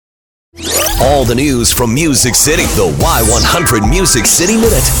All the news from Music City. The Y100 Music City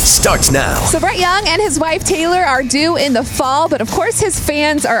Minute starts now. So Brett Young and his wife Taylor are due in the fall, but of course his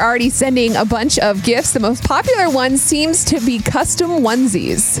fans are already sending a bunch of gifts. The most popular one seems to be custom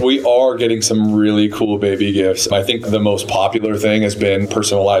onesies. We are getting some really cool baby gifts. I think the most popular thing has been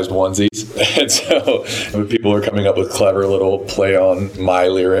personalized onesies. And so people are coming up with clever little play on my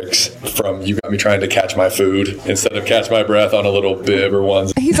lyrics from "You Got Me Trying to Catch My Food" instead of "Catch My Breath" on a little bib or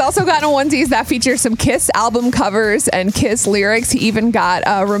onesie. He's also gotten onesies that feature some Kiss album covers and Kiss lyrics. He even got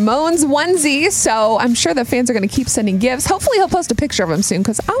a Ramones onesie, so I'm sure the fans are going to keep sending gifts. Hopefully he'll post a picture of him soon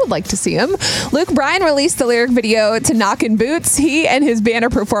because I would like to see him. Bryan released the lyric video to Knockin Boots. He and his band are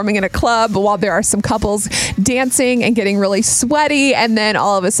performing in a club while there are some couples dancing and getting really sweaty, and then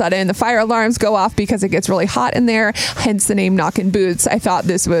all of a sudden the fire alarms go off because it gets really hot in there, hence the name Knockin Boots. I thought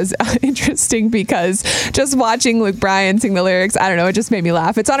this was interesting because just watching Bryan sing the lyrics, I don't know, it just made me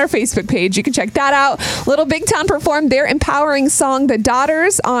laugh. It's on our Facebook page. You can check that out. Little Big Town performed their empowering song, The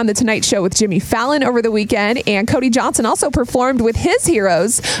Daughters, on The Tonight Show with Jimmy Fallon over the weekend, and Cody Johnson also performed with his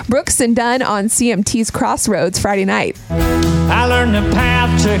heroes, Brooks Dunn, on CMT's Crossroads Friday night. I learned the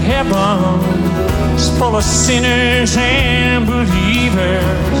path to heaven is full of sinners and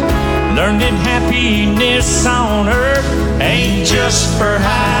believers. Learned that happiness on earth ain't just for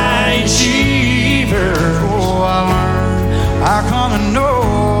high achievers. Oh, I learned, I come to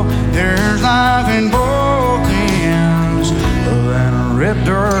know there's life in both ends and ripped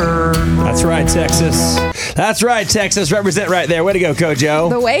dirt. That's right, Texas. That's right, Texas. Represent right there. Way to go, Kojo.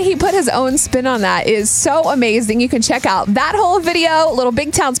 The way he put his own spin on that is so amazing. You can check out that whole video, Little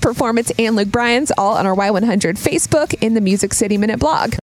Big Town's performance, and Bryan's all on our Y100 Facebook in the Music City Minute blog.